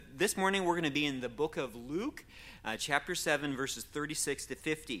this morning we're going to be in the book of Luke, chapter 7, verses 36 to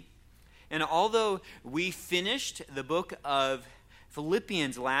 50. And although we finished the book of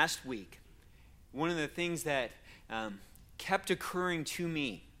Philippians last week, one of the things that kept occurring to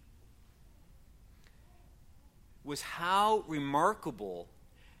me was how remarkable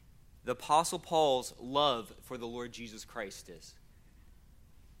the Apostle Paul's love for the Lord Jesus Christ is.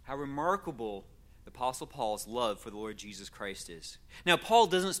 How remarkable the Apostle Paul's love for the Lord Jesus Christ is. Now, Paul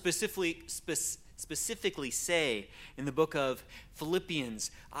doesn't specifically say in the book of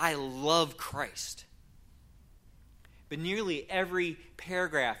Philippians, I love Christ. But nearly every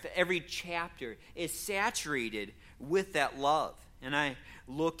paragraph, every chapter is saturated with that love. And I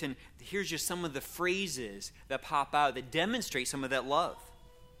looked, and here's just some of the phrases that pop out that demonstrate some of that love.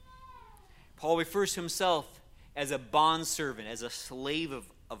 Paul refers to himself as a bondservant, as a slave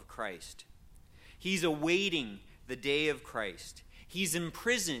of Christ. He's awaiting the day of Christ. He's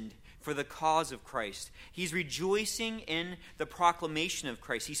imprisoned for the cause of Christ. He's rejoicing in the proclamation of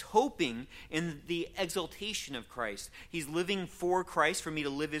Christ. He's hoping in the exaltation of Christ. He's living for Christ, for me to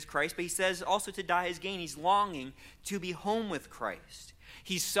live as Christ, but he says also to die is gain. He's longing to be home with Christ.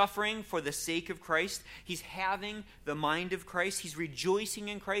 He's suffering for the sake of Christ. He's having the mind of Christ. He's rejoicing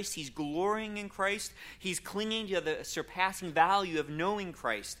in Christ. He's glorying in Christ. He's clinging to the surpassing value of knowing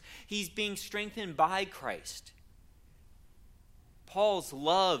Christ. He's being strengthened by Christ. Paul's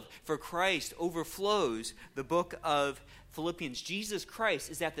love for Christ overflows the book of Philippians. Jesus Christ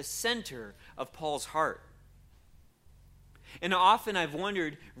is at the center of Paul's heart. And often I've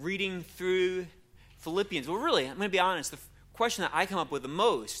wondered, reading through Philippians, well, really, I'm going to be honest, the question that I come up with the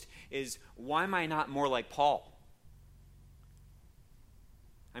most is, why am I not more like Paul?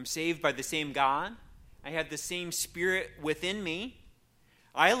 I'm saved by the same God. I have the same Spirit within me.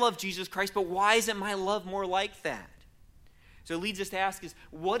 I love Jesus Christ, but why isn't my love more like that? So it leads us to ask is,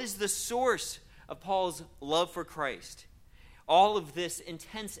 what is the source of Paul's love for Christ? All of this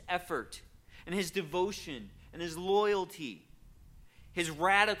intense effort and his devotion and his loyalty, his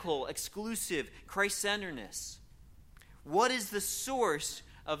radical, exclusive Christ-centeredness. What is the source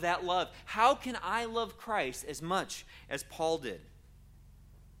of that love? How can I love Christ as much as Paul did?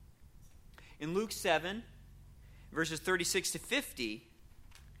 In Luke 7, verses 36 to 50,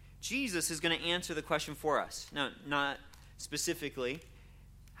 Jesus is going to answer the question for us. Now, not specifically,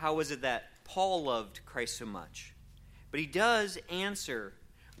 how was it that Paul loved Christ so much? But he does answer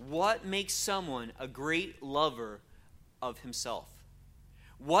what makes someone a great lover of himself.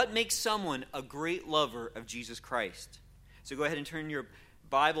 What makes someone a great lover of Jesus Christ? So go ahead and turn your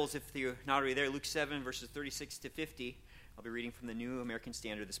Bibles, if you're not already there, Luke 7, verses 36 to 50. I'll be reading from the New American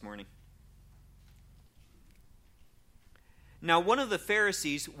Standard this morning. Now, one of the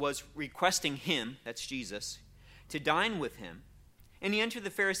Pharisees was requesting him, that's Jesus, to dine with him, and he entered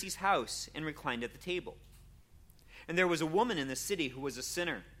the Pharisee's house and reclined at the table. And there was a woman in the city who was a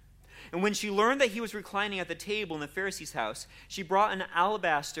sinner. And when she learned that he was reclining at the table in the Pharisee's house, she brought an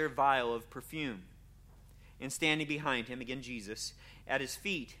alabaster vial of perfume. And standing behind him, again Jesus, at his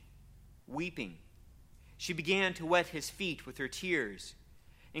feet, weeping, she began to wet his feet with her tears,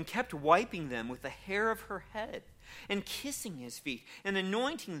 and kept wiping them with the hair of her head, and kissing his feet, and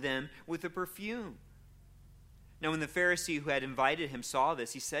anointing them with the perfume. Now when the Pharisee who had invited him saw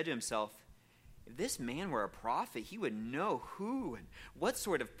this, he said to himself, if this man were a prophet, he would know who and what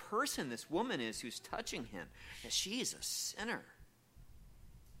sort of person this woman is who's touching him, that she is a sinner.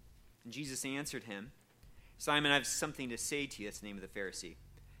 And Jesus answered him, Simon, I have something to say to you. That's the name of the Pharisee.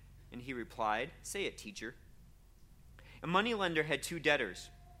 And he replied, say it, teacher. A moneylender had two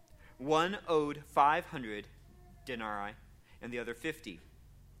debtors. One owed 500 denarii and the other 50.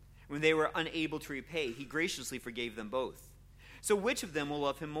 When they were unable to repay, he graciously forgave them both. So which of them will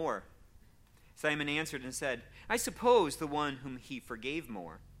love him more? Simon answered and said, I suppose the one whom he forgave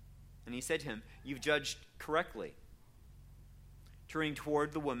more. And he said to him, you've judged correctly. Turning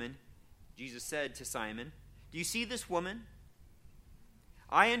toward the woman, Jesus said to Simon, do you see this woman?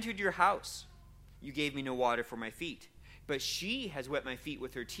 I entered your house. You gave me no water for my feet, but she has wet my feet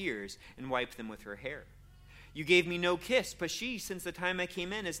with her tears and wiped them with her hair. You gave me no kiss, but she, since the time I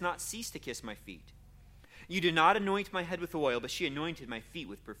came in, has not ceased to kiss my feet. You did not anoint my head with oil, but she anointed my feet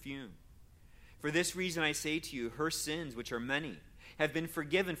with perfume. For this reason I say to you, her sins, which are many, have been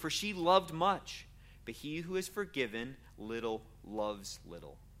forgiven, for she loved much. But he who is forgiven little loves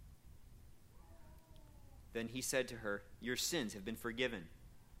little. Then he said to her, your sins have been forgiven.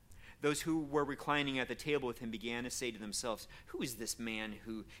 Those who were reclining at the table with him began to say to themselves, who is this man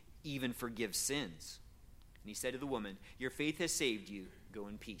who even forgives sins? And he said to the woman, your faith has saved you. Go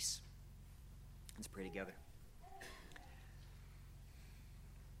in peace. Let's pray together.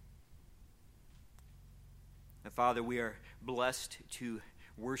 Father, we are blessed to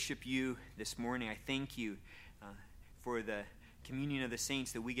worship you this morning. I thank you for the communion of the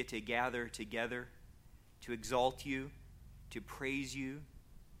saints, that we get to gather together to exalt you, to praise you,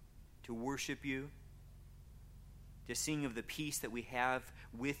 to worship you, to sing of the peace that we have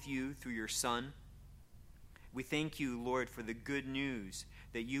with you through your Son. We thank you, Lord, for the good news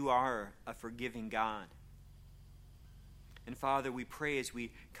that you are a forgiving God. And Father, we pray as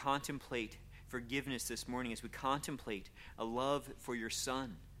we contemplate forgiveness this morning, as we contemplate a love for your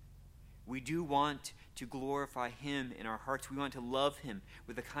Son, we do want to glorify him in our hearts. We want to love him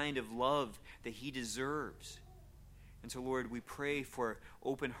with the kind of love that he deserves. And so, Lord, we pray for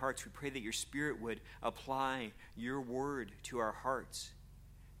open hearts. We pray that your Spirit would apply your word to our hearts,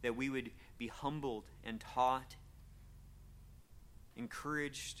 that we would be humbled and taught,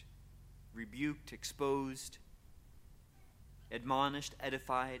 encouraged, rebuked, exposed, admonished,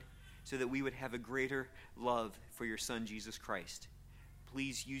 edified, so that we would have a greater love for your Son, Jesus Christ.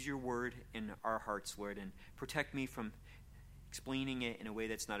 Please use your word in our hearts, Lord, and protect me from explaining it in a way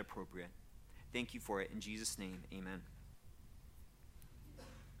that's not appropriate. Thank you for it. In Jesus' name, amen.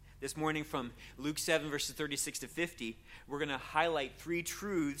 This morning from Luke 7, verses 36 to 50, we're going to highlight 3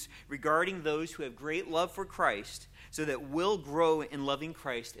 truths regarding those who have great love for Christ, so that we'll grow in loving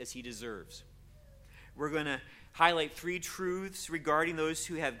Christ as he deserves. We're going to highlight 3 truths regarding those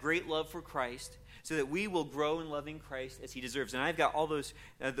who have great love for Christ, so that we will grow in loving Christ as he deserves. And I've got all those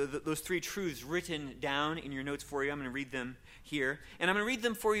 3 truths written down in your notes for you. I'm going to read them here. And I'm going to read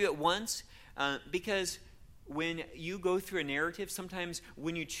them for you at once because when you go through a narrative, sometimes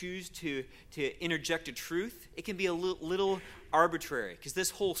when you choose to interject a truth, it can be a little arbitrary, because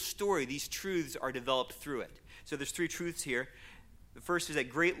this whole story, these truths are developed through it. So there's 3 truths here. The first is that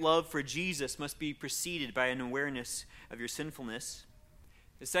great love for Jesus must be preceded by an awareness of your sinfulness.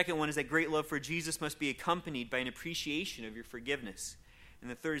 The second one is that great love for Jesus must be accompanied by an appreciation of your forgiveness. And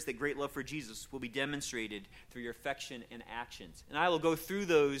the third is that great love for Jesus will be demonstrated through your affection and actions. And I will go through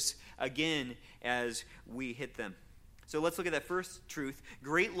those again as we hit them. So let's look at that first truth.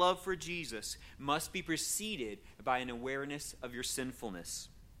 Great love for Jesus must be preceded by an awareness of your sinfulness.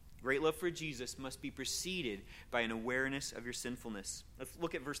 Great love for Jesus must be preceded by an awareness of your sinfulness. Let's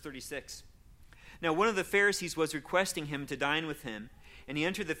look at verse 36. Now, one of the Pharisees was requesting him to dine with him, and he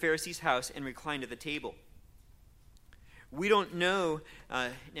entered the Pharisee's house and reclined at the table. We don't know,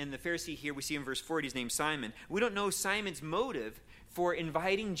 and the Pharisee here we see in verse 40, his name's Simon. We don't know Simon's motive for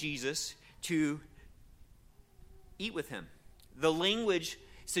inviting Jesus to eat with him. The language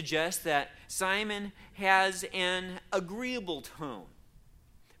suggests that Simon has an agreeable tone.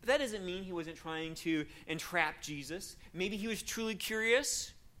 But that doesn't mean he wasn't trying to entrap Jesus. Maybe he was truly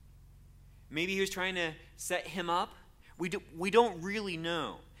curious. Maybe he was trying to set him up. We don't really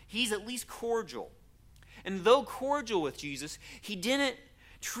know. He's at least cordial. And though cordial with Jesus, he didn't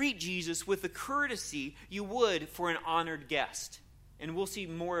treat Jesus with the courtesy you would for an honored guest. And we'll see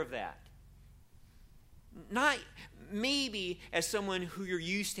more of that. Not maybe as someone who you're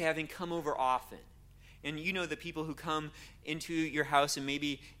used to having come over often. And you know the people who come into your house, and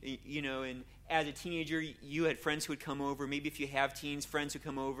maybe, and as a teenager, you had friends who would come over. Maybe if you have teens, friends who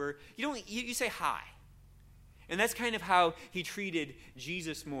come over. You say hi. And that's kind of how he treated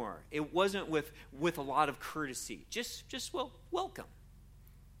Jesus more. It wasn't with a lot of courtesy. Just welcome.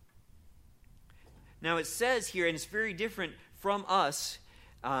 Now it says here, and it's very different from us,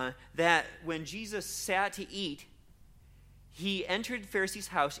 that when Jesus sat to eat, he entered the Pharisee's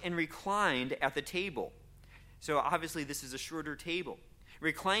house and reclined at the table. So obviously this is a shorter table.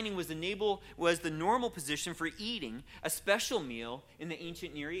 Reclining was the normal position for eating a special meal in the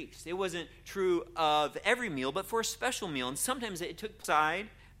ancient Near East. It wasn't true of every meal, but for a special meal. And sometimes it took side,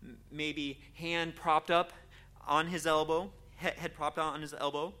 maybe hand propped up on his elbow, head propped out on his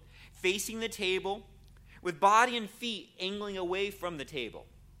elbow, facing the table, with body and feet angling away from the table.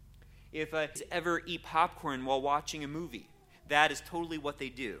 If you ever eat popcorn while watching a movie, that is totally what they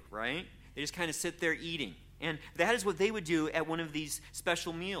do, right? They just kind of sit there eating. And that is what they would do at one of these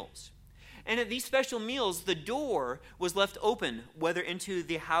special meals. And at these special meals, the door was left open, whether into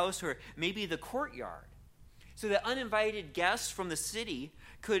the house or maybe the courtyard, so that uninvited guests from the city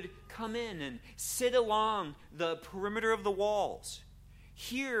could come in and sit along the perimeter of the walls,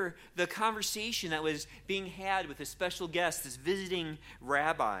 hear the conversation that was being had with a special guest, this visiting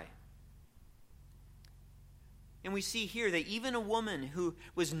rabbi. And we see here that even a woman who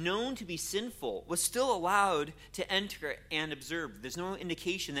was known to be sinful was still allowed to enter and observe. There's no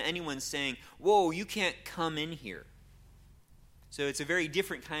indication that anyone's saying, whoa, you can't come in here. So it's a very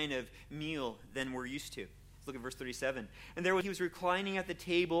different kind of meal than we're used to. Let's look at verse 37. And there, when he was reclining at the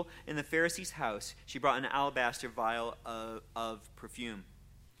table in the Pharisee's house, she brought an alabaster vial of perfume.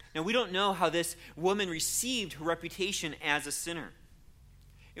 Now, we don't know how this woman received her reputation as a sinner.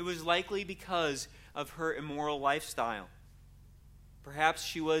 It was likely because of her immoral lifestyle. Perhaps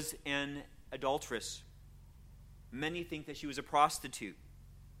she was an adulteress. Many think that she was a prostitute.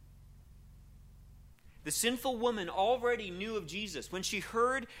 The sinful woman already knew of Jesus. When she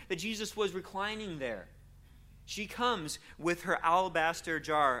heard that Jesus was reclining there, she comes with her alabaster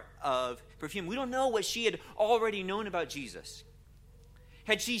jar of perfume. We don't know what she had already known about Jesus.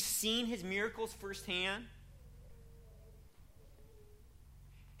 Had she seen his miracles firsthand?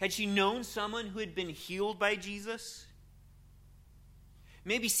 Had she known someone who had been healed by Jesus?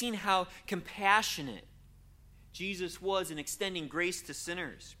 Maybe seen how compassionate Jesus was in extending grace to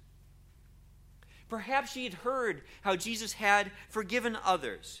sinners. Perhaps she had heard how Jesus had forgiven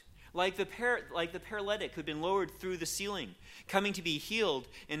others, like the paralytic who had been lowered through the ceiling, coming to be healed,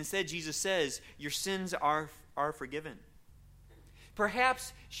 and instead Jesus says, "Your sins are forgiven."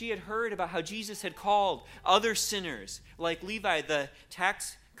 Perhaps she had heard about how Jesus had called other sinners, like Levi the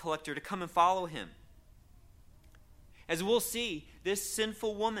tax collector, to come and follow him. As we'll see, this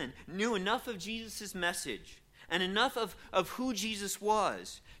sinful woman knew enough of Jesus' message and enough of who Jesus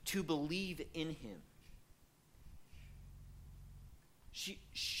was to believe in him.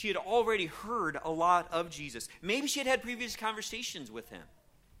 She had already heard a lot of Jesus. Maybe she had had previous conversations with him.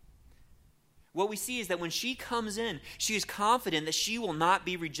 What we see is that when she comes in, she is confident that she will not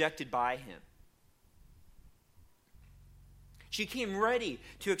be rejected by him. She came ready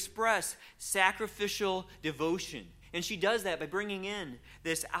to express sacrificial devotion. And she does that by bringing in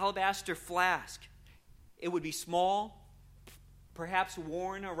this alabaster flask. It would be small, perhaps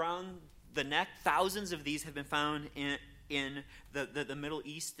worn around the neck. Thousands of these have been found in the Middle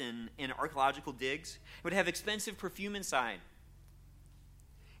East in archaeological digs. It would have expensive perfume inside.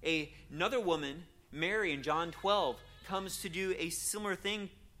 Another woman, Mary, in John 12, comes to do a similar thing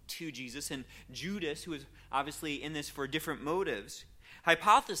to Jesus. And Judas, who is obviously in this for different motives,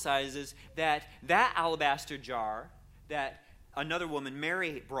 hypothesizes that alabaster jar that another woman,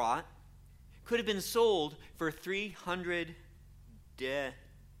 Mary, brought could have been sold for 300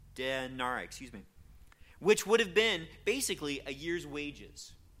 denarii, which would have been basically a year's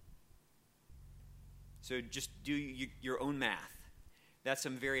wages. So just do your own math. That's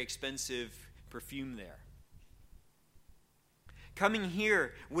some very expensive perfume there. Coming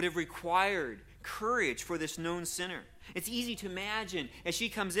here would have required courage for this known sinner. It's easy to imagine as she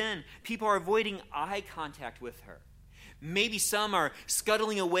comes in, people are avoiding eye contact with her. Maybe some are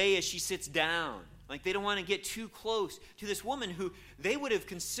scuttling away as she sits down. Like they don't want to get too close to this woman who they would have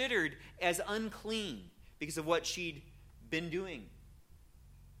considered as unclean because of what she'd been doing.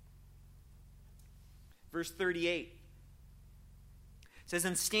 Verse 38 says,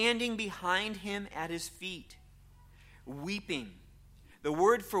 "And standing behind him at his feet, weeping." The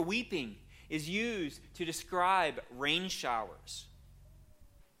word for weeping is used to describe rain showers.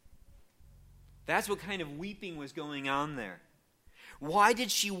 That's what kind of weeping was going on there. Why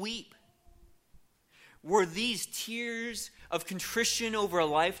did she weep? Were these tears of contrition over a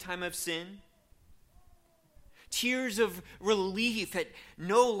lifetime of sin? Tears of relief at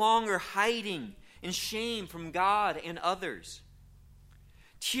no longer hiding in shame from God and others?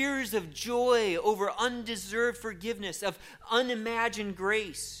 Tears of joy over undeserved forgiveness, of unimagined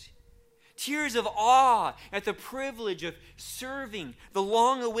grace? Tears of awe at the privilege of serving the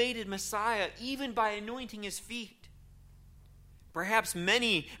long-awaited Messiah, even by anointing his feet? Perhaps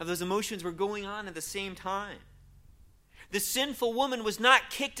many of those emotions were going on at the same time. The sinful woman was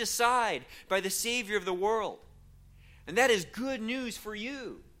not kicked aside by the Savior of the world. And that is good news for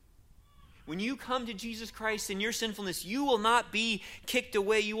you. When you come to Jesus Christ in your sinfulness, you will not be kicked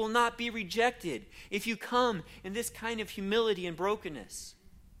away. You will not be rejected if you come in this kind of humility and brokenness.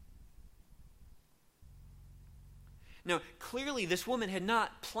 Now, clearly this woman had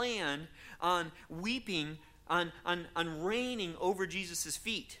not planned on weeping, on reigning over Jesus'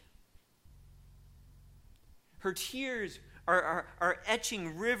 feet. Her tears are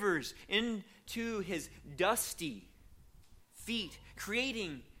etching rivers into his dusty feet,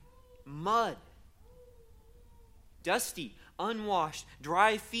 creating mud. Dusty, unwashed,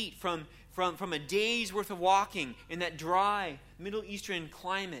 dry feet from a day's worth of walking in that dry Middle Eastern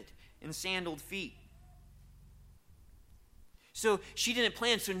climate in sandaled feet. So she didn't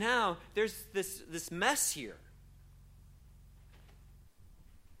plan. So now there's this mess here.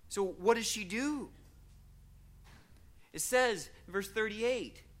 So what does she do? It says, verse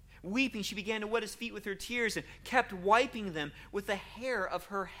 38, weeping, she began to wet his feet with her tears and kept wiping them with the hair of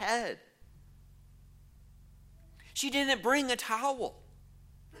her head. She didn't bring a towel.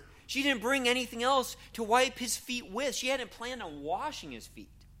 She didn't bring anything else to wipe his feet with. She hadn't planned on washing his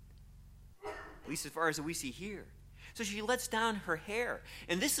feet, at least as far as we see here. So she lets down her hair.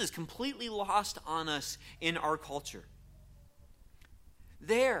 And this is completely lost on us in our culture.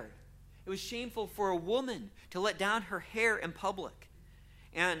 There, it was shameful for a woman to let down her hair in public.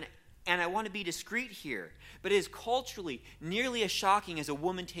 And I want to be discreet here, but it is culturally nearly as shocking as a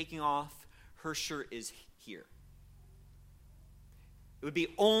woman taking off her shirt is here. It would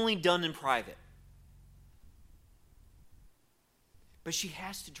be only done in private. But she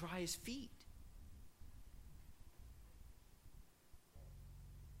has to dry his feet.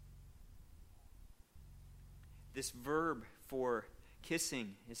 This verb for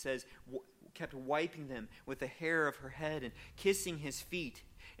kissing, it says, kept wiping them with the hair of her head and kissing his feet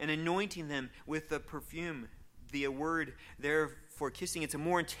and anointing them with the perfume. The word there for kissing, it's a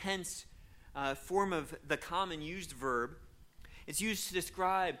more intense form of the common used verb. It's used to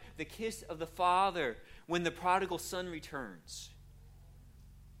describe the kiss of the father when the prodigal son returns.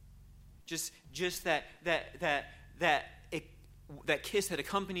 Just that kiss that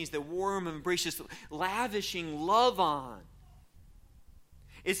accompanies the warm embrace, just lavishing love on.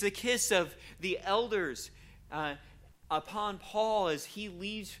 It's the kiss of the elders upon Paul as he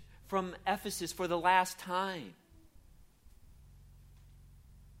leaves from Ephesus for the last time.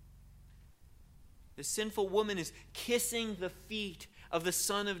 The sinful woman is kissing the feet of the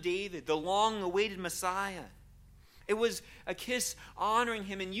Son of David, the long-awaited Messiah. It was a kiss honoring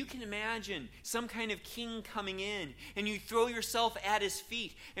him, and you can imagine some kind of king coming in, and you throw yourself at his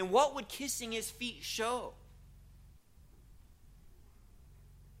feet. And what would kissing his feet show?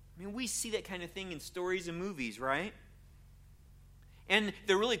 I mean, we see that kind of thing in stories and movies, right? And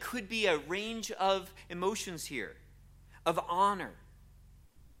there really could be a range of emotions here, of honor,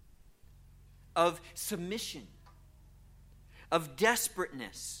 of submission, of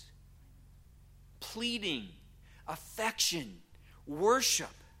desperateness, pleading, affection,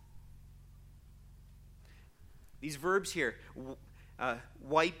 worship. These verbs here,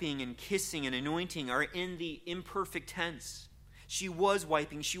 wiping and kissing and anointing, are in the imperfect tense. She was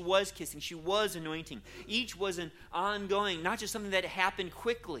wiping, she was kissing, she was anointing. Each was an ongoing, not just something that happened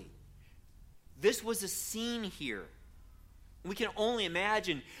quickly. This was a scene here. We can only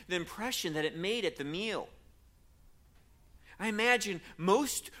imagine the impression that it made at the meal. I imagine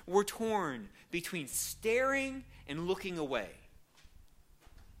most were torn between staring and looking away.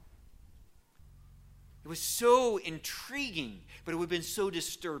 It was so intriguing, but it would have been so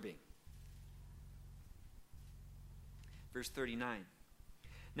disturbing. Verse 39.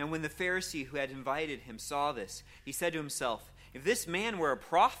 Now when the Pharisee who had invited him saw this, he said to himself, if this man were a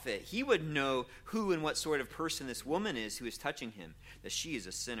prophet, he would know who and what sort of person this woman is who is touching him, that she is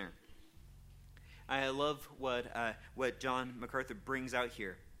a sinner. I love what John MacArthur brings out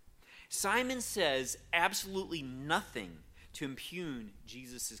here. Simon says absolutely nothing to impugn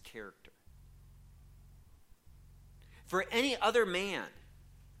Jesus' character. For any other man,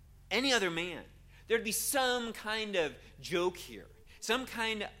 there'd be some kind of joke here, some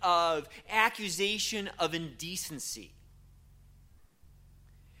kind of accusation of indecency,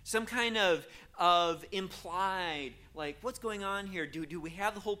 some kind of implied, like, what's going on here? Do we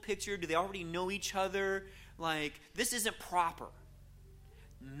have the whole picture? Do they already know each other? Like, this isn't proper.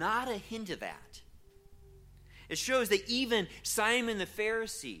 Not a hint of that. It shows that even Simon the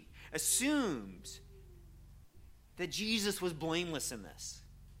Pharisee assumes that Jesus was blameless in this.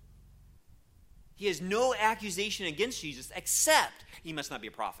 He has no accusation against Jesus except he must not be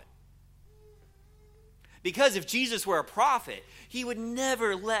a prophet. Because if Jesus were a prophet, he would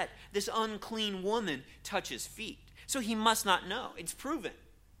never let this unclean woman touch his feet. So he must not know. It's proven.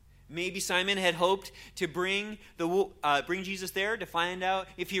 Maybe Simon had hoped to bring Jesus there to find out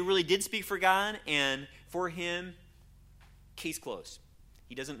if he really did speak for God, and for him, case closed.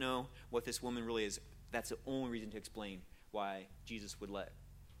 He doesn't know what this woman really is. That's the only reason to explain why Jesus would let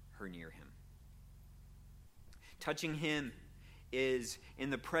her near him. Touching him is in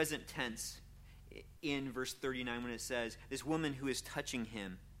the present tense in verse 39 when it says, this woman who is touching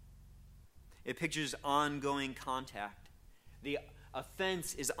him. It pictures ongoing contact. The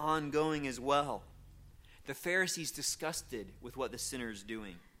offense is ongoing as well. The Pharisees disgusted with what the sinner is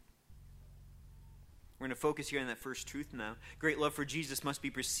doing. We're going to focus here on that first truth now. Great love for Jesus must be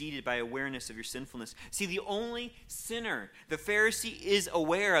preceded by awareness of your sinfulness. See, the only sinner the Pharisee is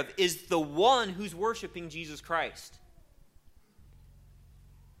aware of is the one who's worshiping Jesus Christ.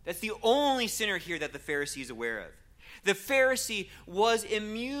 That's the only sinner here that the Pharisee is aware of. The Pharisee was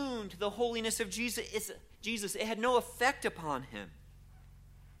immune to the holiness of Jesus. It had no effect upon him.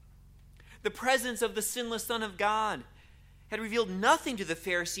 The presence of the sinless Son of God had revealed nothing to the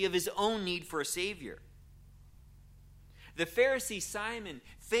Pharisee of his own need for a Savior. The Pharisee Simon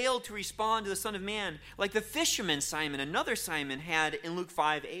failed to respond to the Son of Man like the fisherman Simon, another Simon, had in Luke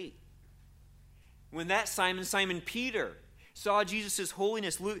 5:8. When that Simon Peter, saw Jesus'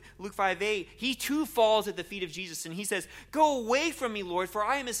 holiness, Luke 5:8, he too falls at the feet of Jesus and he says, "Go away from me, Lord, for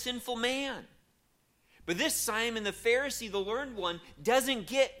I am a sinful man." But this Simon, the Pharisee, the learned one, doesn't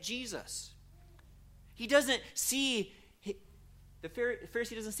get Jesus. He doesn't see, the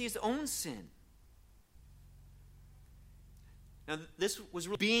Pharisee doesn't see his own sin. Now, this was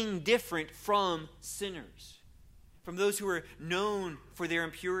really being different from sinners, from those who were known for their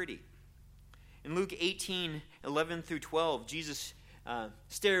impurity. In Luke 18:11 through 12, Jesus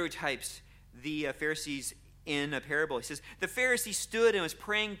stereotypes the Pharisees in a parable. He says, "The Pharisee stood and was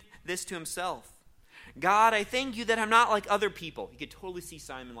praying this to himself. 'God, I thank you that I'm not like other people.'" You could totally see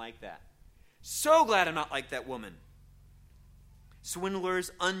Simon like that. "So glad I'm not like that woman.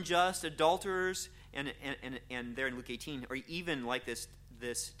 Swindlers, unjust, adulterers," and there in Luke 18, or even like this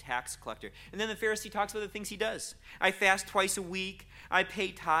tax collector. And then the Pharisee talks about the things he does. "I fast twice a week. I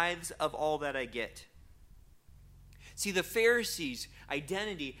pay tithes of all that I get." See, the Pharisee's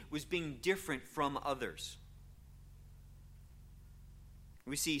identity was being different from others.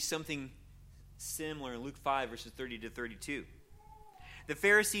 We see something similar in Luke 5, verses 30 to 32. The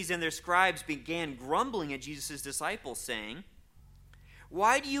Pharisees and their scribes began grumbling at Jesus' disciples, saying,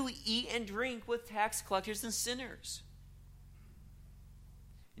 "Why do you eat and drink with tax collectors and sinners?"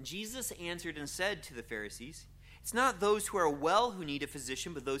 And Jesus answered and said to the Pharisees, "It's not those who are well who need a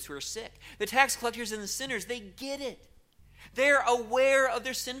physician, but those who are sick. The tax collectors and the sinners, they get it. They're aware of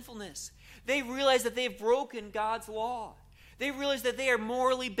their sinfulness. They realize that they've broken God's law. They realize that they are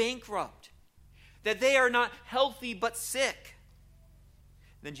morally bankrupt, that they are not healthy but sick."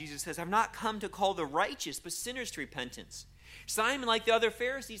 Then Jesus says, "I've not come to call the righteous, but sinners to repentance." Simon, like the other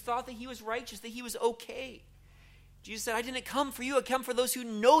Pharisees, thought that he was righteous, that he was okay. Jesus said, "I didn't come for you. I come for those who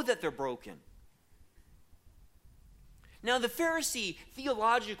know that they're broken." Now, the Pharisee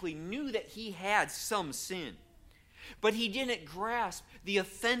theologically knew that he had some sin, but he didn't grasp the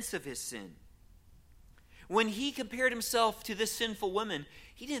offense of his sin. When he compared himself to this sinful woman,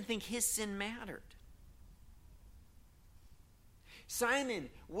 he didn't think his sin mattered.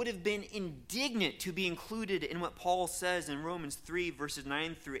 Simon would have been indignant to be included in what Paul says in Romans 3, verses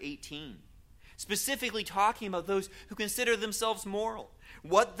 9 through 18, specifically talking about those who consider themselves moral.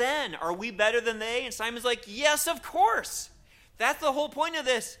 "What then? Are we better than they?" And Simon's like, "Yes, of course. That's the whole point of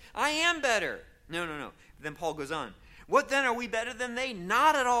this. I am better." No. Then Paul goes on. "What then? Are we better than they?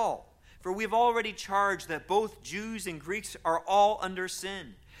 Not at all. For we've already charged that both Jews and Greeks are all under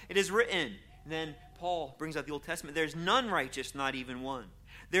sin. It is written," then Paul brings out the Old Testament, "There's none righteous, not even one.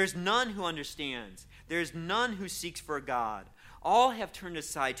 There's none who understands. There's none who seeks for a God. All have turned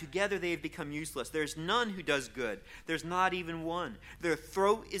aside. Together they have become useless. There's none who does good. There's not even one. Their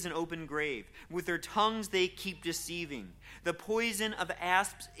throat is an open grave. With their tongues they keep deceiving. The poison of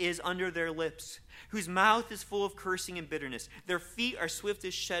asps is under their lips, whose mouth is full of cursing and bitterness. Their feet are swift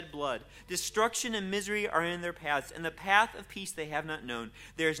to shed blood. Destruction and misery are in their paths, and the path of peace they have not known.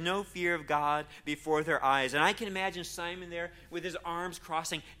 There is no fear of God before their eyes." And I can imagine Simon there with his arms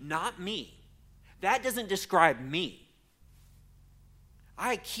crossing. "Not me. That doesn't describe me.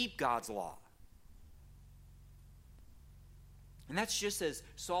 I keep God's law." And that's just as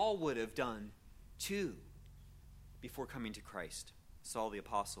Saul would have done too before coming to Christ. Saul the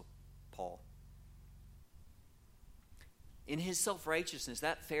Apostle, Paul. In his self-righteousness,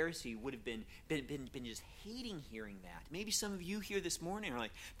 that Pharisee would have been just hating hearing that. Maybe some of you here this morning are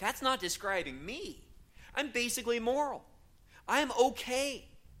like, "That's not describing me. I'm basically moral. I'm okay.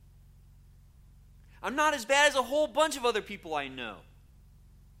 I'm not as bad as a whole bunch of other people I know.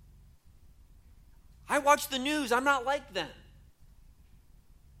 I watch the news. I'm not like them."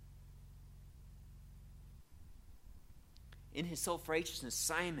 In his self-righteousness,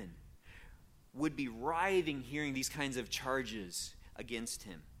 Simon would be writhing hearing these kinds of charges against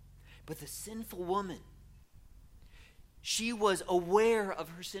him. But the sinful woman, she was aware of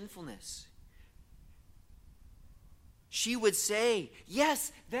her sinfulness. She would say,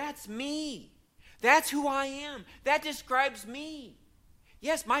 "Yes, that's me. That's who I am. That describes me.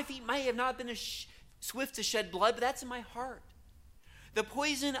 Yes, my feet may have not been swift to shed blood, but that's in my heart. The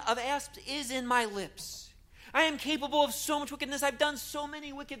poison of asps is in my lips. I am capable of so much wickedness. I've done so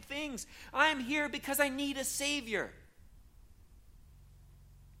many wicked things. I am here because I need a Savior.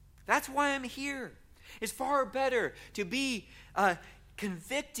 That's why I'm here. It's far better to be a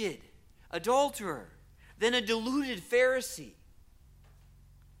convicted adulterer than a deluded Pharisee.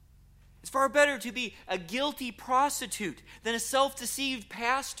 It's far better to be a guilty prostitute than a self-deceived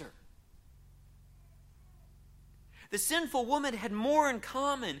pastor. The sinful woman had more in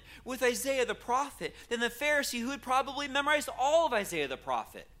common with Isaiah the prophet than the Pharisee who had probably memorized all of Isaiah the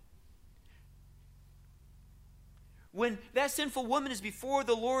prophet. When that sinful woman is before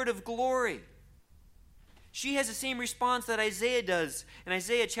the Lord of glory, she has the same response that Isaiah does in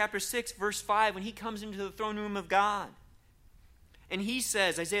Isaiah chapter 6, verse 5, when he comes into the throne room of God. And he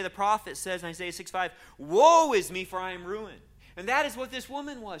says, Isaiah the prophet says in Isaiah 6:5, "Woe is me, for I am ruined." And that is what this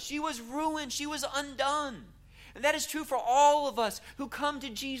woman was. She was ruined. She was undone. And that is true for all of us who come to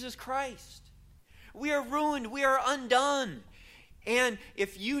Jesus Christ. We are ruined. We are undone. And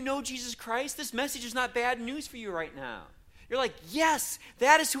if you know Jesus Christ, this message is not bad news for you right now. You're like, yes,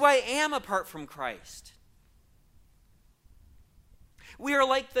 that is who I am apart from Christ. We are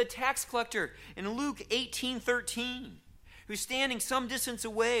like the tax collector in Luke 18:13, who's standing some distance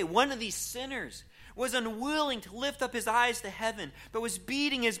away. One of these sinners was unwilling to lift up his eyes to heaven, but was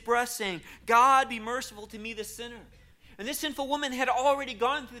beating his breast, saying, "God, be merciful to me, the sinner." And this sinful woman had already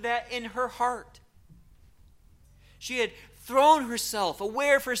gone through that in her heart. She had thrown herself,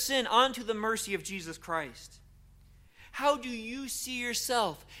 aware of her sin, onto the mercy of Jesus Christ. How do you see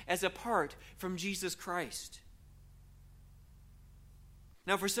yourself as apart from Jesus Christ?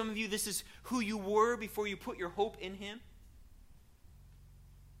 Now, for some of you, this is who you were before you put your hope in him.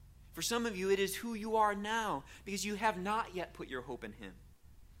 For some of you, it is who you are now because you have not yet put your hope in him.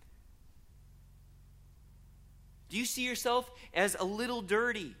 Do you see yourself as a little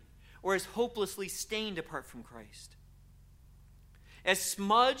dirty or as hopelessly stained apart from Christ? As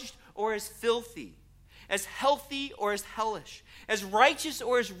smudged or as filthy? As healthy or as hellish? As righteous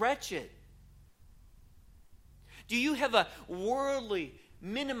or as wretched? Do you have a worldly,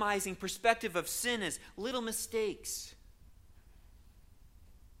 minimizing perspective of sin as little mistakes?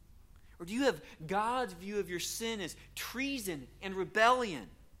 Or do you have God's view of your sin as treason and rebellion?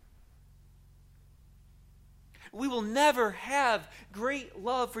 We will never have great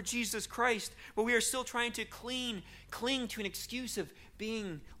love for Jesus Christ, but we are still trying to cling to an excuse of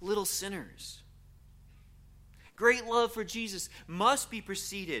being little sinners. Great love for Jesus must be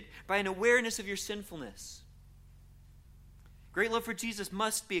preceded by an awareness of your sinfulness. Great love for Jesus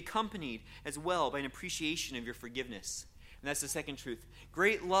must be accompanied as well by an appreciation of your forgiveness. And that's the second truth.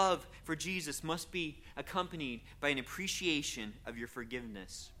 Great love for Jesus must be accompanied by an appreciation of your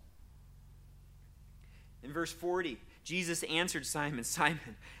forgiveness. In verse 40, Jesus answered Simon,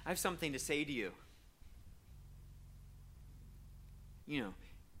 "Simon, I have something to say to you." You know,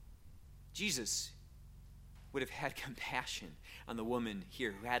 Jesus would have had compassion on the woman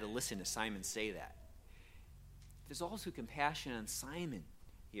here who had to listen to Simon say that. There's also compassion on Simon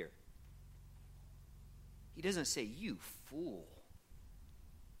here. He doesn't say, "You fool."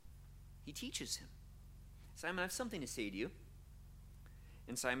 He teaches him, "Simon, I have something to say to you."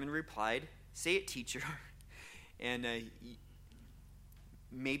 And Simon replied, "Say it, teacher." And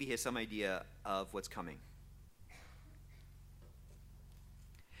maybe he has some idea of what's coming.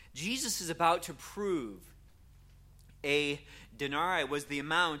 Jesus is about to prove a denarii was the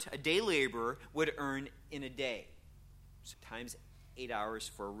amount a day laborer would earn in a day. So times 8 hours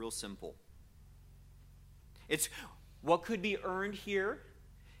for a real simple. It's what could be earned here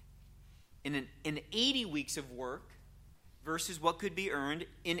in 80 weeks of work versus what could be earned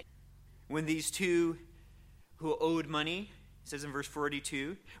in when these two who owed money, it says in verse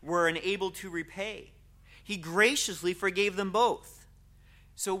 42, were unable to repay. He graciously forgave them both.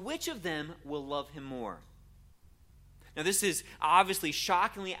 So which of them will love him more? Now this is obviously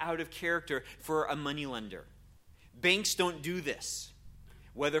shockingly out of character for a moneylender. Banks don't do this,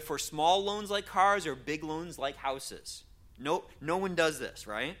 whether for small loans like cars or big loans like houses. No one does this,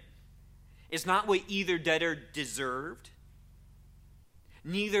 right? It's not what either debtor deserved.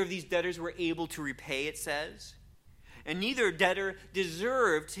 Neither of these debtors were able to repay, it says. And neither debtor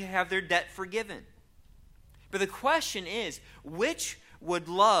deserved to have their debt forgiven. But the question is, which would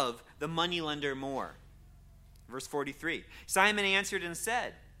love the moneylender more? Verse 43, Simon answered and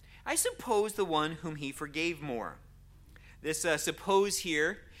said, "I suppose the one whom he forgave more." This suppose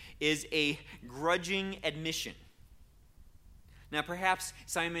here is a grudging admission. Now perhaps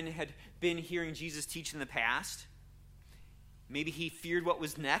Simon had been hearing Jesus teach in the past. Maybe he feared what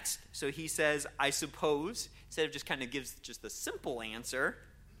was next, so he says, "I suppose," instead of just kind of gives just the simple answer.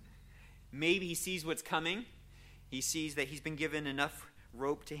 Maybe he sees what's coming. He sees that he's been given enough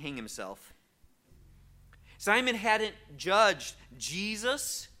rope to hang himself. Simon hadn't judged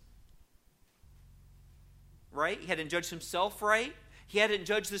Jesus right. He hadn't judged himself right. He hadn't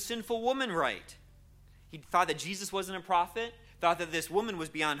judged the sinful woman right. He thought that Jesus wasn't a prophet, thought that this woman was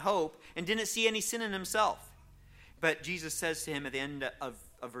beyond hope and didn't see any sin in himself. But Jesus says to him at the end of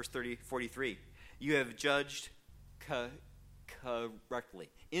verse 43, you have judged correctly.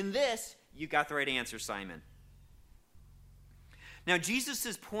 In this, you got the right answer, Simon. Now,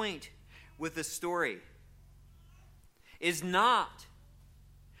 Jesus' point with the story is not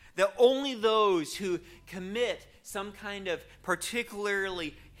that only those who commit some kind of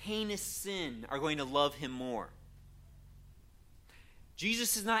particularly heinous sin are going to love him more.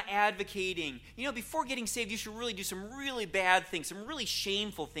 Jesus is not advocating, before getting saved, you should really do some really bad things, some really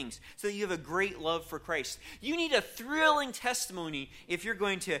shameful things, so that you have a great love for Christ. You need a thrilling testimony if you're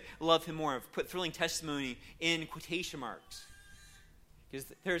going to love him more. I've put thrilling testimony in quotation marks, because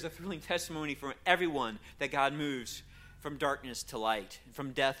there's a thrilling testimony from everyone that God moves from darkness to light,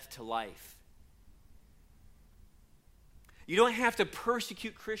 from death to life. You don't have to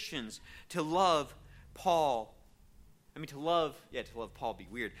persecute Christians to love Paul. To love Paul would be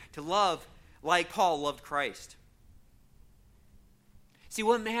weird. To love like Paul loved Christ. See,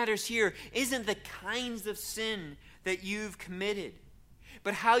 what matters here isn't the kinds of sin that you've committed,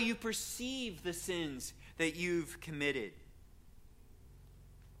 but how you perceive the sins that you've committed.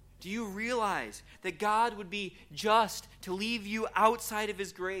 Do you realize that God would be just to leave you outside of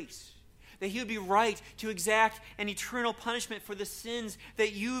his grace? That he would be right to exact an eternal punishment for the sins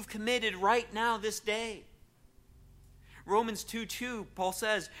that you've committed right now this day? Romans 2:2, Paul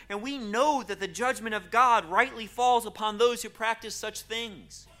says, and we know that the judgment of God rightly falls upon those who practice such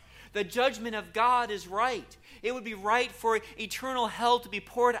things. The judgment of God is right. It would be right for eternal hell to be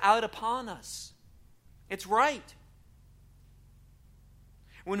poured out upon us. It's right.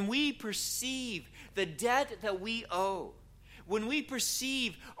 When we perceive the debt that we owe, when we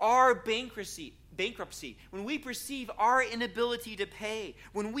perceive our bankruptcy, when we perceive our inability to pay,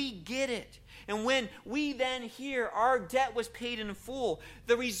 when we get it, and when we then hear our debt was paid in full,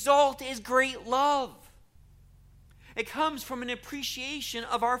 the result is great love. It comes from an appreciation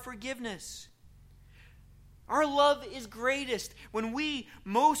of our forgiveness. Our love is greatest when we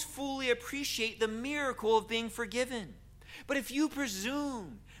most fully appreciate the miracle of being forgiven. But if you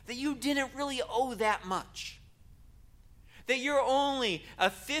presume that you didn't really owe that much, that you're only a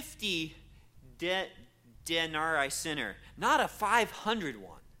 50 denarii sinner, not a 500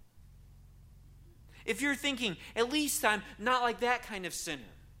 one. If you're thinking, at least I'm not like that kind of sinner.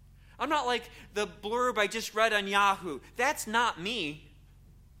 I'm not like the blurb I just read on Yahoo. That's not me.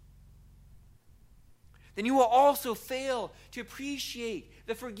 Then you will also fail to appreciate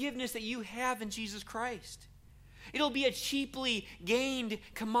the forgiveness that you have in Jesus Christ. It'll be a cheaply gained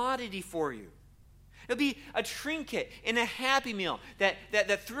commodity for you. It'll be a trinket in a Happy Meal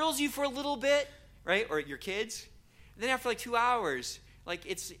that thrills you for a little bit, right? Or your kids. And then after like 2 hours, like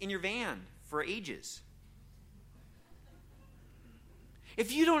it's in your van for ages.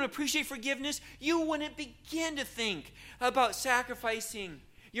 If you don't appreciate forgiveness, you wouldn't begin to think about sacrificing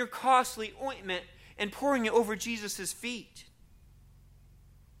your costly ointment and pouring it over Jesus' feet.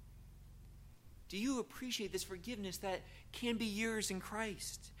 Do you appreciate this forgiveness that can be yours in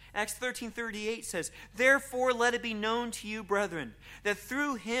Christ? Acts 13:38 says, therefore let it be known to you, brethren, that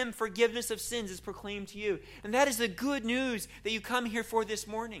through him forgiveness of sins is proclaimed to you. And that is the good news that you come here for this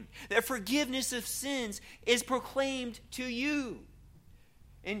morning. That forgiveness of sins is proclaimed to you.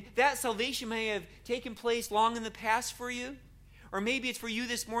 And that salvation may have taken place long in the past for you. Or maybe it's for you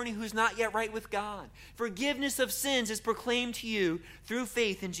this morning who's not yet right with God. Forgiveness of sins is proclaimed to you through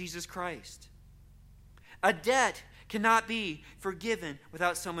faith in Jesus Christ. A debt cannot be forgiven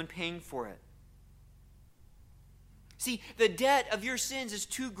without someone paying for it. See, the debt of your sins is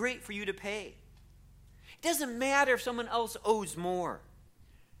too great for you to pay. It doesn't matter if someone else owes more.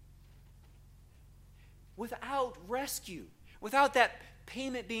 Without rescue, without that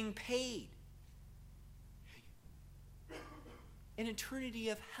payment being paid, an eternity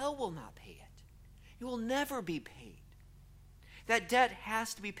of hell will not pay it. It will never be paid. That debt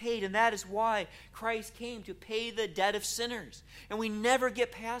has to be paid, and that is why Christ came, to pay the debt of sinners. And we never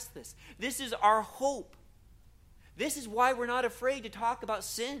get past this. This is our hope. This is why we're not afraid to talk about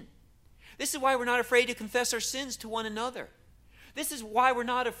sin. This is why we're not afraid to confess our sins to one another. This is why we're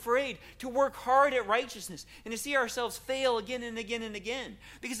not afraid to work hard at righteousness and to see ourselves fail again and again and again.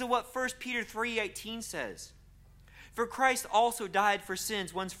 Because of what 1 Peter 3:18 says. For Christ also died for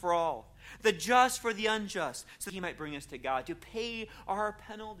sins once for all, the just for the unjust, so that he might bring us to God, to pay our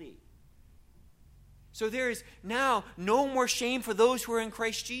penalty. So there is now no more shame for those who are in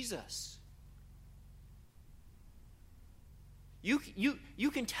Christ Jesus. You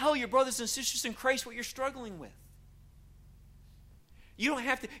can tell your brothers and sisters in Christ what you're struggling with. You don't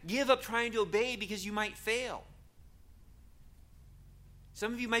have to give up trying to obey because you might fail.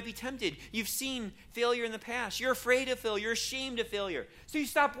 Some of you might be tempted. You've seen failure in the past. You're afraid of failure. You're ashamed of failure. So you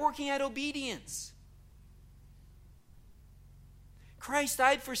stop working at obedience. Christ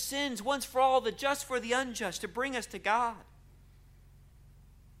died for sins once for all, the just for the unjust, to bring us to God.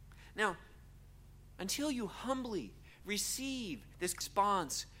 Now, until you humbly receive this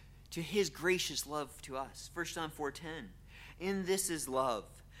response to his gracious love to us, 1 John 4:10, in this is love,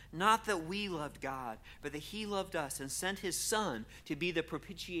 not that we loved God, but that he loved us and sent his Son to be the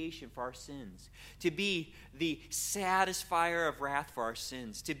propitiation for our sins, to be the satisfier of wrath for our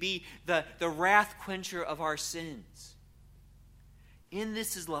sins, to be the wrath quencher of our sins. In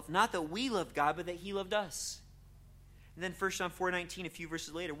this is love, not that we loved God, but that he loved us. And then 1 John 4:19, a few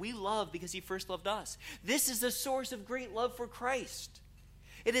verses later, we love because he first loved us. This is the source of great love for Christ.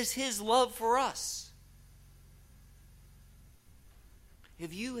 It is his love for us.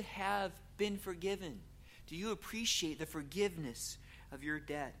 If you have been forgiven, do you appreciate the forgiveness of your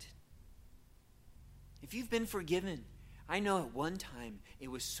debt? If you've been forgiven, I know at one time it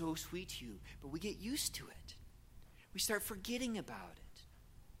was so sweet to you, but we get used to it. We start forgetting about it.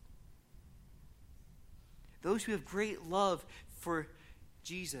 Those who have great love for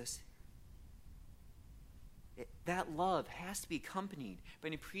Jesus, that love has to be accompanied by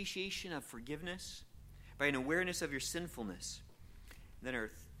an appreciation of forgiveness, by an awareness of your sinfulness. Then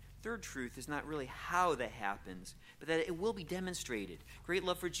our third truth is not really how that happens, but that it will be demonstrated. Great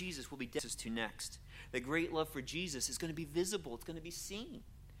love for Jesus will be demonstrated to next. The great love for Jesus is going to be visible. It's going to be seen.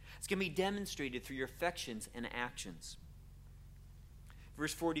 It's going to be demonstrated through your affections and actions.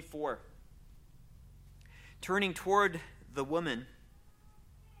 Verse 44. Turning toward the woman,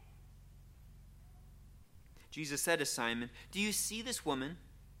 Jesus said to Simon, "Do you see this woman?"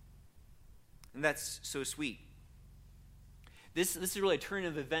 And that's so sweet. This is really a turn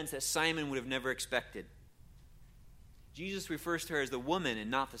of events that Simon would have never expected. Jesus refers to her as the woman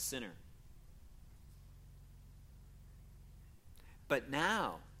and not the sinner. But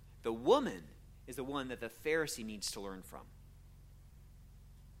now, the woman is the one that the Pharisee needs to learn from.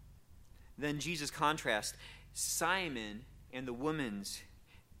 Then Jesus contrasts Simon and the woman's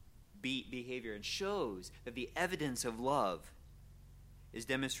behavior and shows that the evidence of love is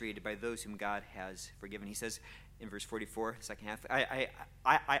demonstrated by those whom God has forgiven. He says in verse 44, second half, I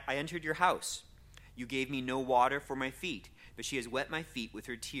entered your house. You gave me no water for my feet, but she has wet my feet with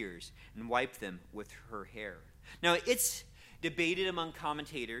her tears and wiped them with her hair. Now, it's debated among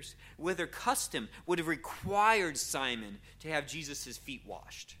commentators whether custom would have required Simon to have Jesus' feet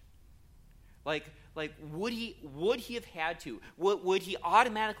washed. Like would he have had to? Would he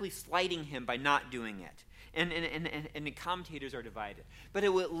automatically slighting him by not doing it? And the commentators are divided. But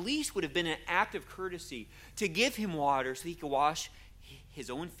it at least would have been an act of courtesy to give him water so he could wash his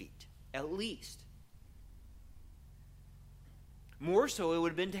own feet. At least. More so, it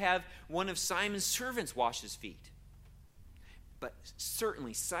would have been to have one of Simon's servants wash his feet. But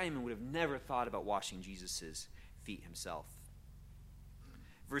certainly Simon would have never thought about washing Jesus' feet himself.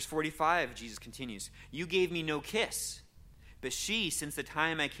 Verse 45, Jesus continues, "You gave me no kiss, but she, since the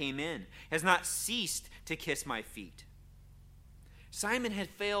time I came in, has not ceased to kiss my feet." Simon had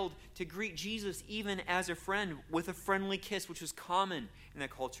failed to greet Jesus even as a friend with a friendly kiss, which was common in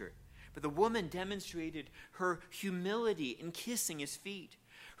that culture. But the woman demonstrated her humility in kissing his feet,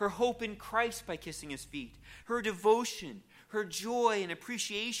 her hope in Christ by kissing his feet, her devotion, her joy and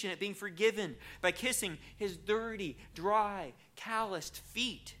appreciation at being forgiven by kissing his dirty, dry, calloused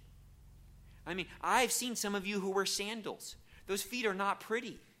feet. I mean, I've seen some of you who wear sandals. Those feet are not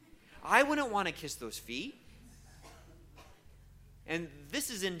pretty. I wouldn't want to kiss those feet. And this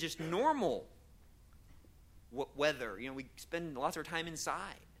is in just normal weather. We spend lots of our time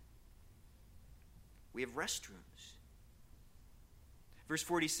inside. We have restrooms. Verse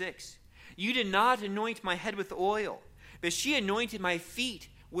 46, "You did not anoint my head with oil, but she anointed my feet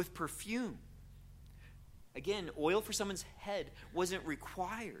with perfume." Again, oil for someone's head wasn't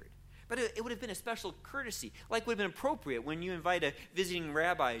required. But it would have been a special courtesy, like would have been appropriate when you invite a visiting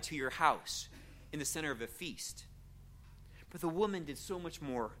rabbi to your house in the center of a feast. But the woman did so much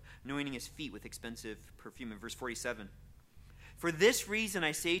more, anointing his feet with expensive perfume. In verse 47, "For this reason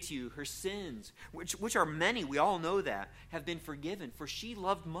I say to you, her sins, which are many, we all know that, have been forgiven, for she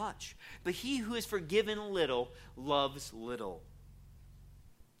loved much. But he who is forgiven little loves little."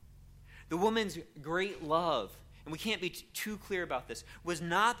 The woman's great love, and we can't be too clear about this, was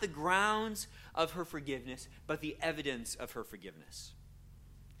not the grounds of her forgiveness, but the evidence of her forgiveness.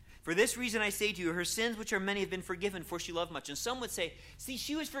 "For this reason I say to you, her sins, which are many, have been forgiven, for she loved much." And some would say, see,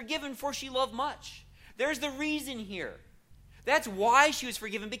 she was forgiven for she loved much. There's the reason here. That's why she was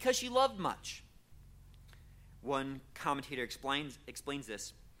forgiven, because she loved much. One commentator explains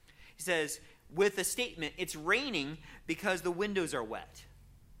this. He says, with a statement, it's raining because the windows are wet.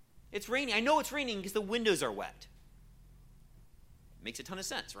 It's raining. I know it's raining because the windows are wet. Makes a ton of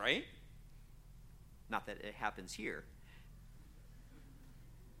sense, right? Not that it happens here.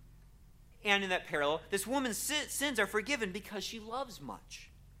 And in that parallel, this woman's sins are forgiven because she loves much.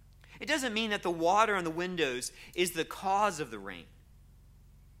 It doesn't mean that the water on the windows is the cause of the rain.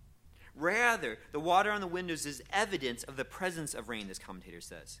 Rather, the water on the windows is evidence of the presence of rain, this commentator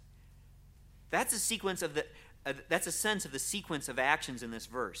says. That's a sense of the sequence of actions in this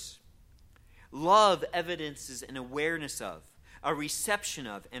verse. Love evidences an awareness of, a reception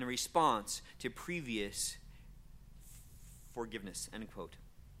of, and a response to previous forgiveness, end quote.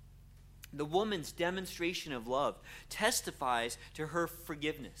 The woman's demonstration of love testifies to her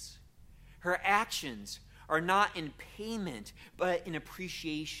forgiveness. Her actions are not in payment, but in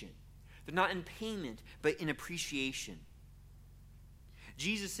appreciation. They're not in payment, but in appreciation.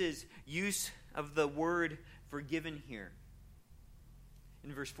 Jesus' use of the word forgiven here,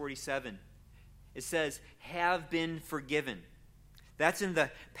 in verse 47, it says, have been forgiven. That's in the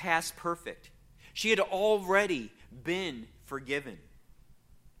past perfect. She had already been forgiven.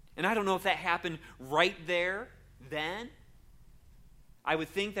 And I don't know if that happened right there, then. I would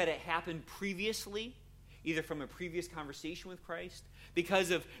think that it happened previously, either from a previous conversation with Christ,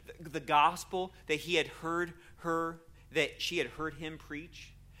 because of the gospel that he had heard her, that she had heard him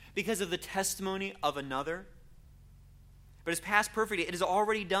preach, because of the testimony of another. But as past perfect, it is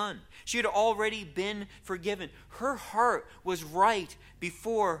already done. She had already been forgiven. Her heart was right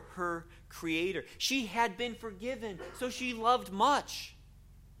before her Creator. She had been forgiven, so she loved much.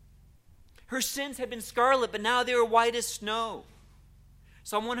 Her sins had been scarlet, but now they were white as snow.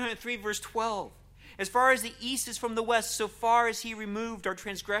 Psalm 103, verse 12. As far as the east is from the west, so far as he removed our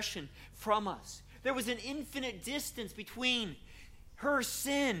transgression from us. There was an infinite distance between her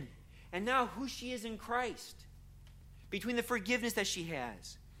sin and now who she is in Christ. Between the forgiveness that she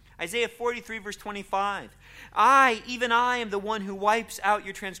has. Isaiah 43, verse 25. Even I am the one who wipes out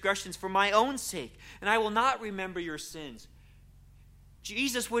your transgressions for my own sake, and I will not remember your sins.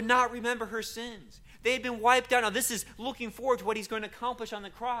 Jesus would not remember her sins. They had been wiped out. Now, this is looking forward to what he's going to accomplish on the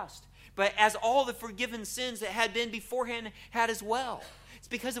cross. But as all the forgiven sins that had been beforehand had as well. It's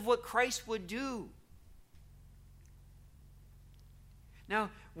because of what Christ would do. Now,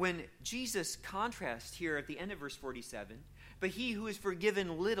 when Jesus contrasts here at the end of verse 47, but he who is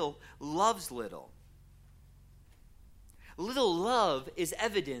forgiven little loves little. Little love is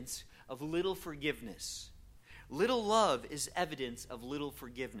evidence of little forgiveness. Little love is evidence of little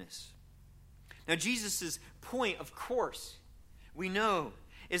forgiveness. Now, Jesus' point, of course, we know,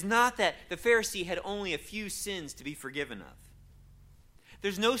 is not that the Pharisee had only a few sins to be forgiven of.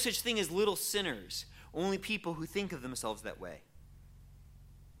 There's no such thing as little sinners, only people who think of themselves that way.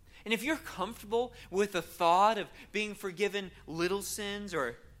 And if you're comfortable with the thought of being forgiven little sins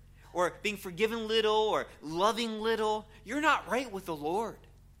or being forgiven little or loving little, you're not right with the Lord.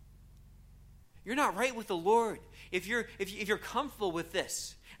 You're not right with the Lord if you're comfortable with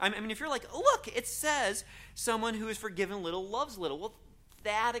this. I mean, if you're like, look, it says someone who is forgiven little loves little. Well,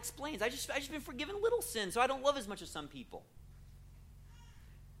 that explains. I just been forgiven little sins, so I don't love as much as some people.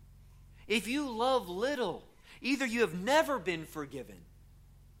 If you love little, either you have never been forgiven,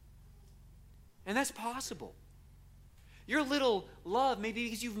 and that's possible. Your little love may be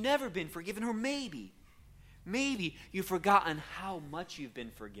because you've never been forgiven, or maybe you've forgotten how much you've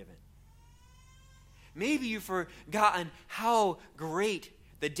been forgiven. Maybe you've forgotten how great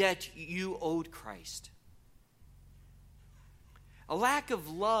the debt you owed Christ. A lack of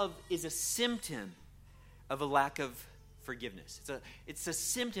love is a symptom of a lack of forgiveness. It's a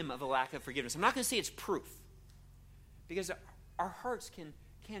symptom of a lack of forgiveness. I'm not going to say it's proof, because our hearts can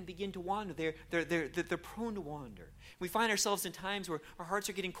begin to wander. They're prone to wander. We find ourselves in times where our hearts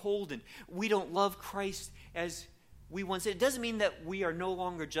are getting cold and we don't love Christ as we once did. It doesn't mean that we are no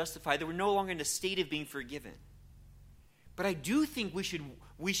longer justified, that we're no longer in a state of being forgiven. But I do think we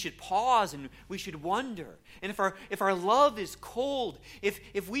should pause and we should wonder. And if our love is cold,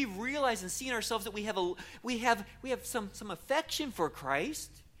 if we realize and see in ourselves that we have some affection for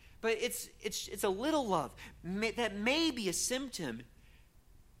Christ, but it's a little love, that may be a symptom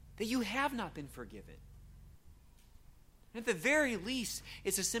that you have not been forgiven. And at the very least,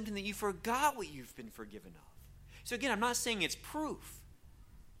 it's a symptom that you forgot what you've been forgiven of. So again, I'm not saying it's proof,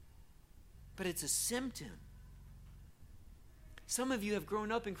 but it's a symptom. Some of you have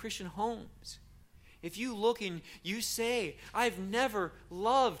grown up in Christian homes. If you look and you say, I've never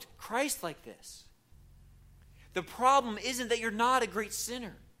loved Christ like this, the problem isn't that you're not a great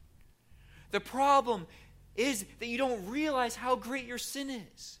sinner. The problem is that you don't realize how great your sin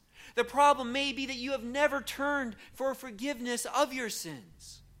is. The problem may be that you have never turned for forgiveness of your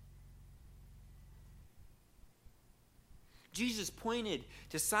sins. Jesus pointed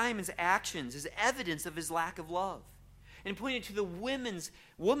to Simon's actions as evidence of his lack of love, and pointed to the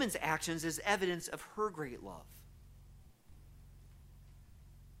woman's actions as evidence of her great love.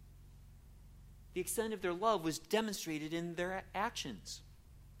 The extent of their love was demonstrated in their actions.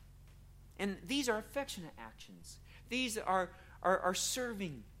 And these are affectionate actions. These are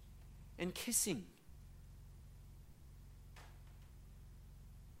serving and kissing.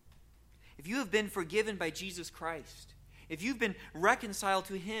 If you have been forgiven by Jesus Christ, if you've been reconciled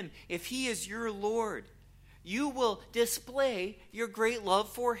to him, if he is your Lord, you will display your great love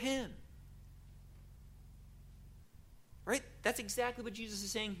for him. Right? That's exactly what Jesus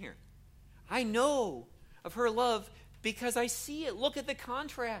is saying here. I know of her love because I see it. Look at the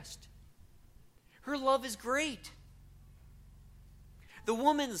contrast. Her love is great. The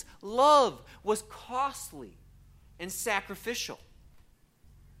woman's love was costly and sacrificial.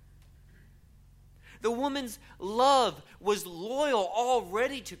 The woman's love was loyal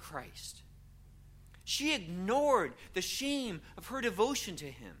already to Christ. She ignored the shame of her devotion to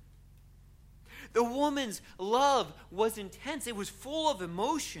him. The woman's love was intense. It was full of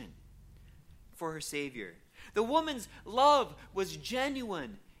emotion for her Savior. The woman's love was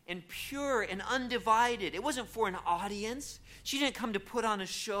genuine and pure and undivided. It wasn't for an audience. She didn't come to put on a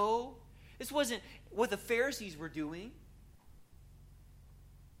show. This wasn't what the Pharisees were doing.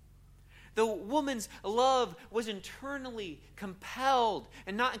 The woman's love was internally compelled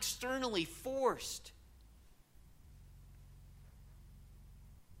and not externally forced.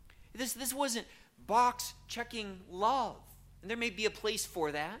 This wasn't box-checking love. And there may be a place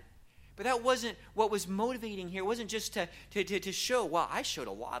for that. But that wasn't what was motivating here. It wasn't just to show, well, I showed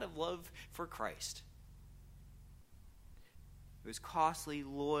a lot of love for Christ. It was costly,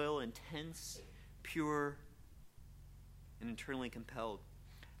 loyal, intense, pure, and internally compelled.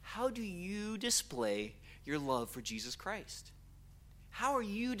 How do you display your love for Jesus Christ? How are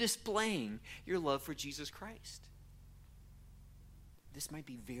you displaying your love for Jesus Christ? This might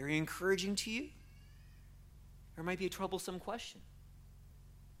be very encouraging to you, or it might be a troublesome question.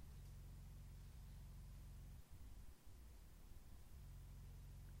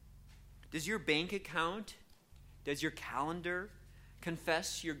 Does your bank account, does your calendar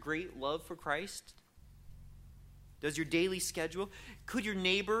confess your great love for Christ? Does your daily schedule? Could your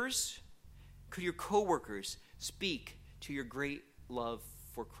neighbors, could your coworkers speak to your great love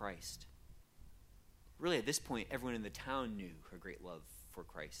for Christ? Really, at this point, everyone in the town knew her great love for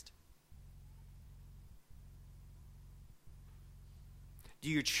Christ. Do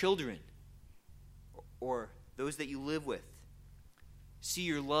your children or those that you live with see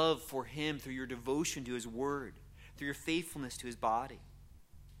your love for him through your devotion to his word, through your faithfulness to his body?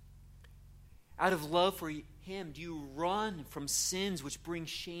 Out of love for him, do you run from sins which bring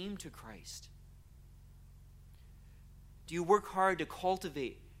shame to Christ? Do you work hard to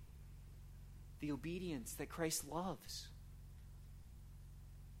cultivate the obedience that Christ loves?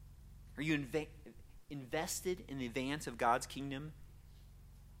 Are you invested in the advance of God's kingdom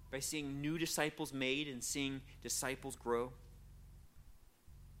by seeing new disciples made and seeing disciples grow?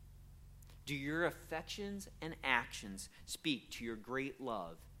 Do your affections and actions speak to your great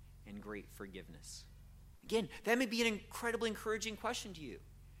love and great forgiveness? Again, that may be an incredibly encouraging question to you.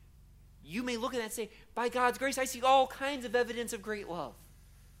 You may look at that and say, by God's grace, I see all kinds of evidence of great love.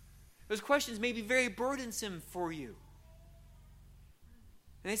 Those questions may be very burdensome for you.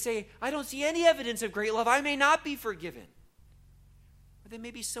 And they say, I don't see any evidence of great love. I may not be forgiven. Or they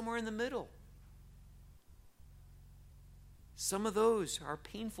may be somewhere in the middle. Some of those are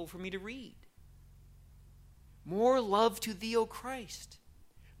painful for me to read. More love to thee, O Christ.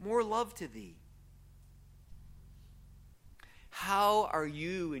 More love to thee. How are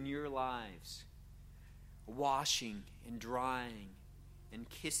you in your lives washing and drying and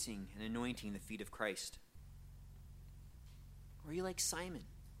kissing and anointing the feet of Christ? Or are you like Simon,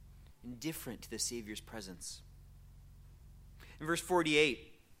 indifferent to the Savior's presence? In verse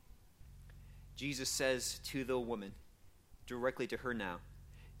 48, Jesus says to the woman, directly to her now,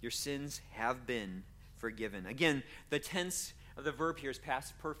 your sins have been forgiven. Again, the tense of the verb here is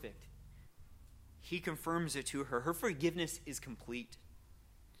past perfect. He confirms it to her. Her forgiveness is complete.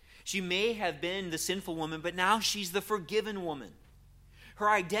 She may have been the sinful woman, but now she's the forgiven woman. Her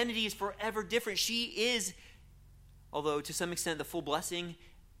identity is forever different. She is, although to some extent the full blessing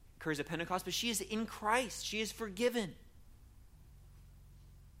occurs at Pentecost, but she is in Christ. She is forgiven.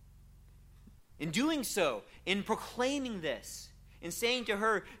 In doing so, in proclaiming this, and saying to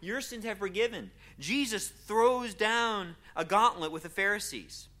her, "Your sins have forgiven," Jesus throws down a gauntlet with the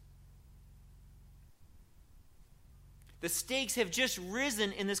Pharisees. The stakes have just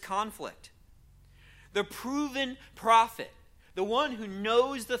risen in this conflict. The proven prophet, the one who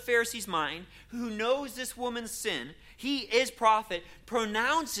knows the Pharisees' mind, who knows this woman's sin, he is prophet,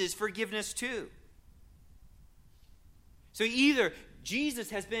 pronounces forgiveness too. So either Jesus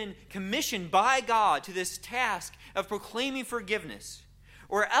has been commissioned by God to this task of proclaiming forgiveness,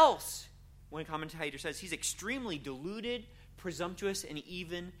 or else, one commentator says, he's extremely deluded, presumptuous, and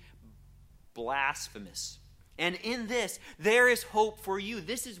even blasphemous. And in this, there is hope for you.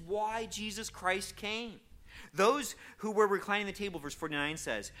 This is why Jesus Christ came. Those who were reclining at the table, verse 49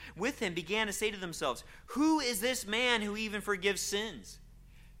 says, with him began to say to themselves, "Who is this man who even forgives sins?"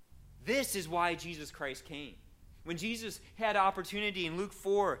 This is why Jesus Christ came. When Jesus had opportunity in Luke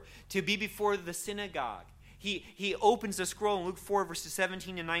 4 to be before the synagogue, he opens the scroll in Luke 4, verses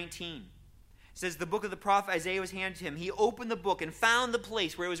 17 and 19. It says, the book of the prophet Isaiah was handed to him. He opened the book and found the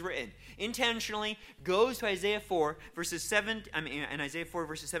place where it was written. Intentionally goes to Isaiah 4, verses 17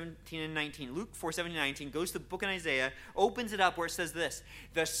 and 19. Luke 4, 17 and 19 goes to the book in Isaiah, opens it up where it says this,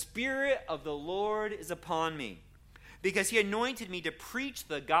 "The Spirit of the Lord is upon me, because he anointed me to preach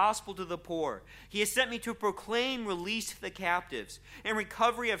the gospel to the poor. He has sent me to proclaim release to the captives and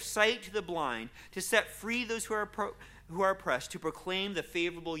recovery of sight to the blind, to set free those who are oppressed, to proclaim the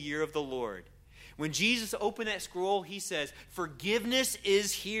favorable year of the Lord." When Jesus opened that scroll, he says, forgiveness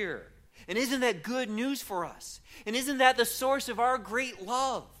is here. And isn't that good news for us? And isn't that the source of our great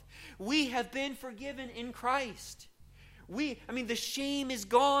love? We have been forgiven in Christ. The shame is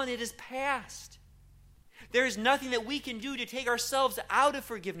gone. It is past. There is nothing that we can do to take ourselves out of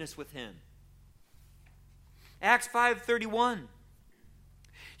forgiveness with him. Acts 5:31.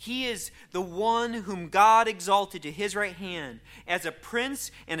 He is the one whom God exalted to his right hand as a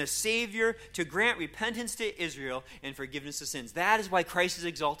prince and a savior to grant repentance to Israel and forgiveness of sins. That is why Christ is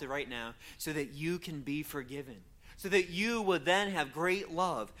exalted right now, so that you can be forgiven, so that you will then have great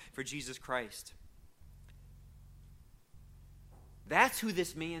love for Jesus Christ. That's who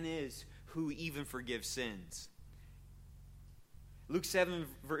this man is who even forgives sins. Luke 7,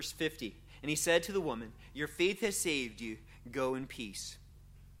 verse 50. And he said to the woman, "Your faith has saved you. Go in peace."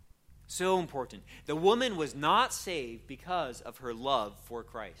 So important. The woman was not saved because of her love for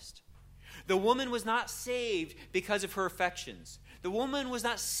Christ. The woman was not saved because of her affections. The woman was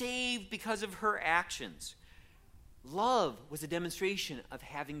not saved because of her actions. Love was a demonstration of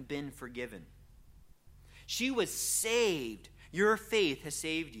having been forgiven. She was saved. Your faith has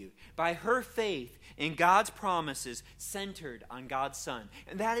saved you. By her faith in God's promises centered on God's Son.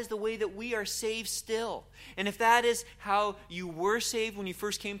 And that is the way that we are saved still. And if that is how you were saved when you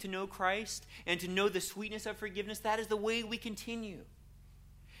first came to know Christ and to know the sweetness of forgiveness, that is the way we continue.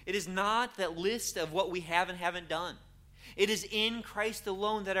 It is not that list of what we have and haven't done. It is in Christ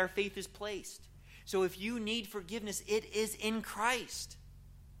alone that our faith is placed. So if you need forgiveness, it is in Christ.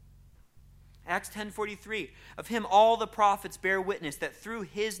 Acts 10:43, of him all the prophets bear witness that through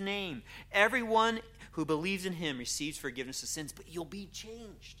his name everyone who believes in him receives forgiveness of sins. But you'll be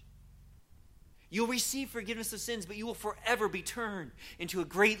changed. You'll receive forgiveness of sins, but you will forever be turned into a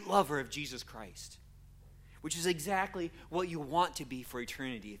great lover of Jesus Christ, which is exactly what you want to be for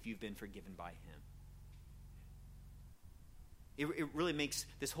eternity if you've been forgiven by him. It really makes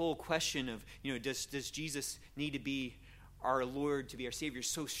this whole question of, does Jesus need to be our Lord, to be our Savior,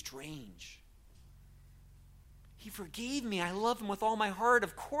 so strange. He forgave me. I love him with all my heart.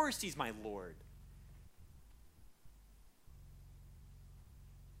 Of course he's my Lord.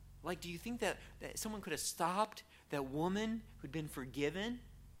 Do you think that someone could have stopped that woman who'd been forgiven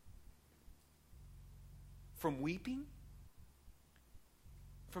from weeping?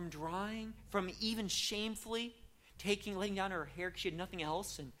 From drying? From even shamefully laying down her hair because she had nothing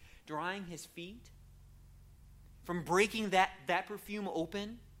else and drying his feet? From breaking that perfume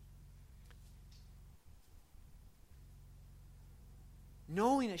open?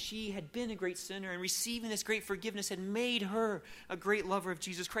 Knowing that she had been a great sinner and receiving this great forgiveness had made her a great lover of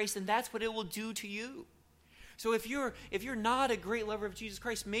Jesus Christ, and that's what it will do to you. So if you're not a great lover of Jesus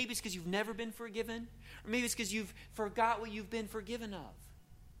Christ, maybe it's because you've never been forgiven, or maybe it's because you've forgot what you've been forgiven of.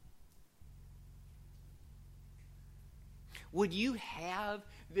 Would you have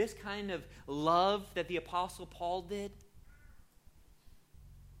this kind of love that the Apostle Paul did?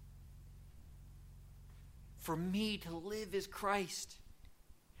 For me to live is Christ.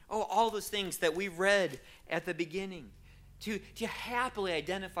 Oh, all those things that we read at the beginning. To happily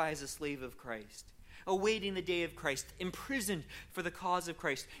identify as a slave of Christ. awaiting the day of Christ, imprisoned for the cause of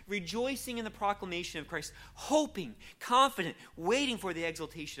Christ, rejoicing in the proclamation of Christ, hoping, confident, waiting for the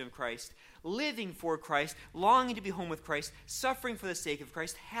exaltation of Christ, living for Christ, longing to be home with Christ, suffering for the sake of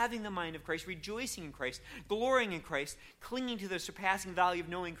Christ, having the mind of Christ, rejoicing in Christ, glorying in Christ, clinging to the surpassing value of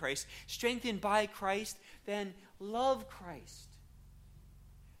knowing Christ, strengthened by Christ, then love Christ.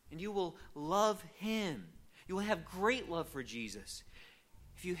 And you will love him. You will have great love for Jesus.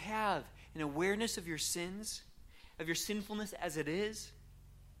 If you have an awareness of your sins, of your sinfulness as it is,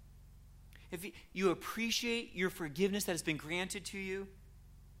 if you appreciate your forgiveness that has been granted to you,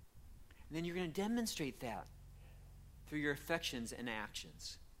 then you're going to demonstrate that through your affections and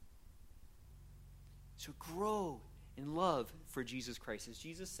actions. So grow in love for Jesus Christ. As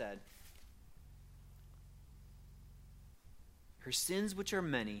Jesus said, her sins, which are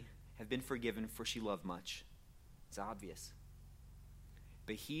many, have been forgiven, for she loved much. It's obvious.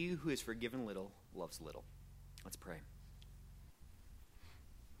 But he who is forgiven little loves little. Let's pray.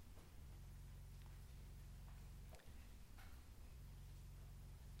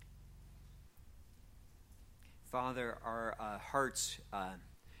 Father, our hearts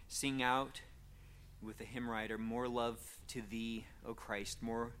sing out with the hymn writer, more love to thee, O Christ,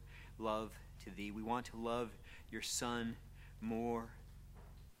 more love to thee. We want to love your Son more.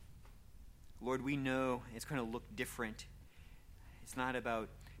 Lord, we know it's going to look different. It's not about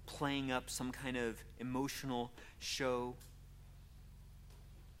playing up some kind of emotional show.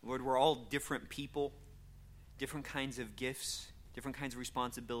 Lord, we're all different people, different kinds of gifts, different kinds of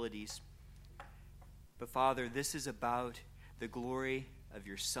responsibilities. But Father, this is about the glory of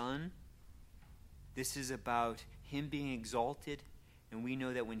your Son. This is about him being exalted, and we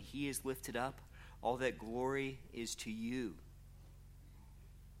know that when he is lifted up, all that glory is to you.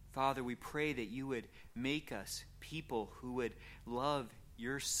 Father, we pray that you would make us people who would love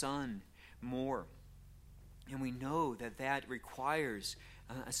your Son more. And we know that that requires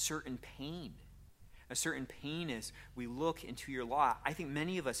a certain pain as we look into your law. I think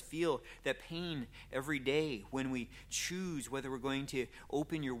many of us feel that pain every day when we choose whether we're going to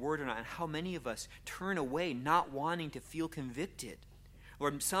open your word or not, and how many of us turn away not wanting to feel convicted.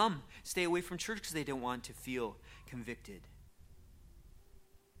 Or some stay away from church because they don't want to feel convicted.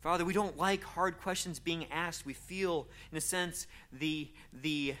 Father, we don't like hard questions being asked. We feel, in a sense, the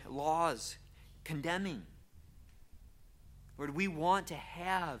laws condemning. Lord, we want to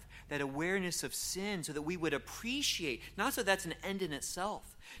have that awareness of sin so that we would appreciate, not so that's an end in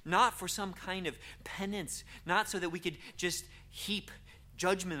itself, not for some kind of penance, not so that we could just heap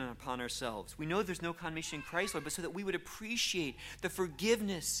judgment upon ourselves. We know there's no condemnation in Christ, Lord, but so that we would appreciate the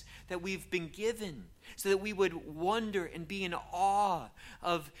forgiveness that we've been given, so that we would wonder and be in awe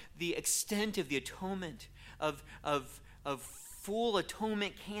of the extent of the atonement, of full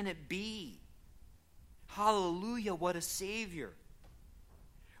atonement can it be. Hallelujah, what a Savior.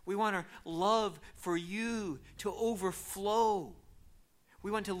 We want our love for you to overflow.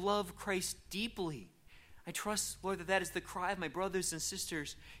 We want to love Christ deeply. I trust, Lord, that is the cry of my brothers and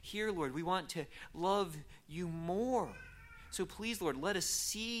sisters here, Lord. We want to love you more. So please, Lord, let us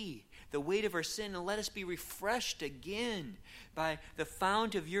see the weight of our sin and let us be refreshed again by the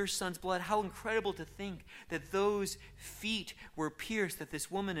fount of your Son's blood. How incredible to think that those feet were pierced, that this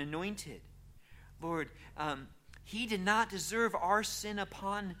woman anointed. Lord, he did not deserve our sin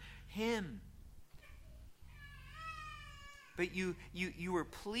upon him. But you were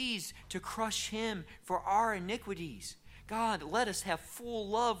pleased to crush him for our iniquities. God, let us have full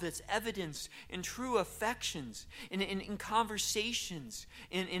love that's evidenced in true affections, in conversations,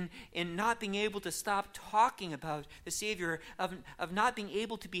 in not being able to stop talking about the Savior, of not being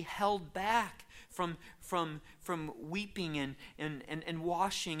able to be held back from weeping and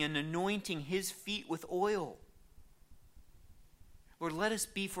washing and anointing his feet with oil. Lord, let us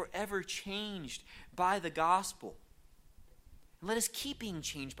be forever changed by the gospel. Let us keep being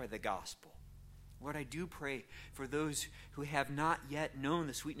changed by the gospel. Lord, I do pray for those who have not yet known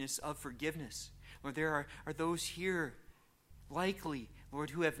the sweetness of forgiveness. Lord, there are those here, likely,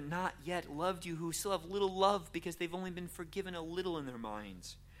 Lord, who have not yet loved you, who still have little love because they've only been forgiven a little in their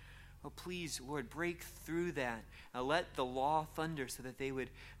minds. Oh, please, Lord, break through that. Let the law thunder so that they would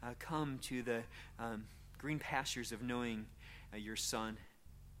come to the green pastures of knowing your Son.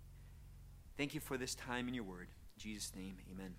 Thank you for this time in your word. In Jesus' name, amen.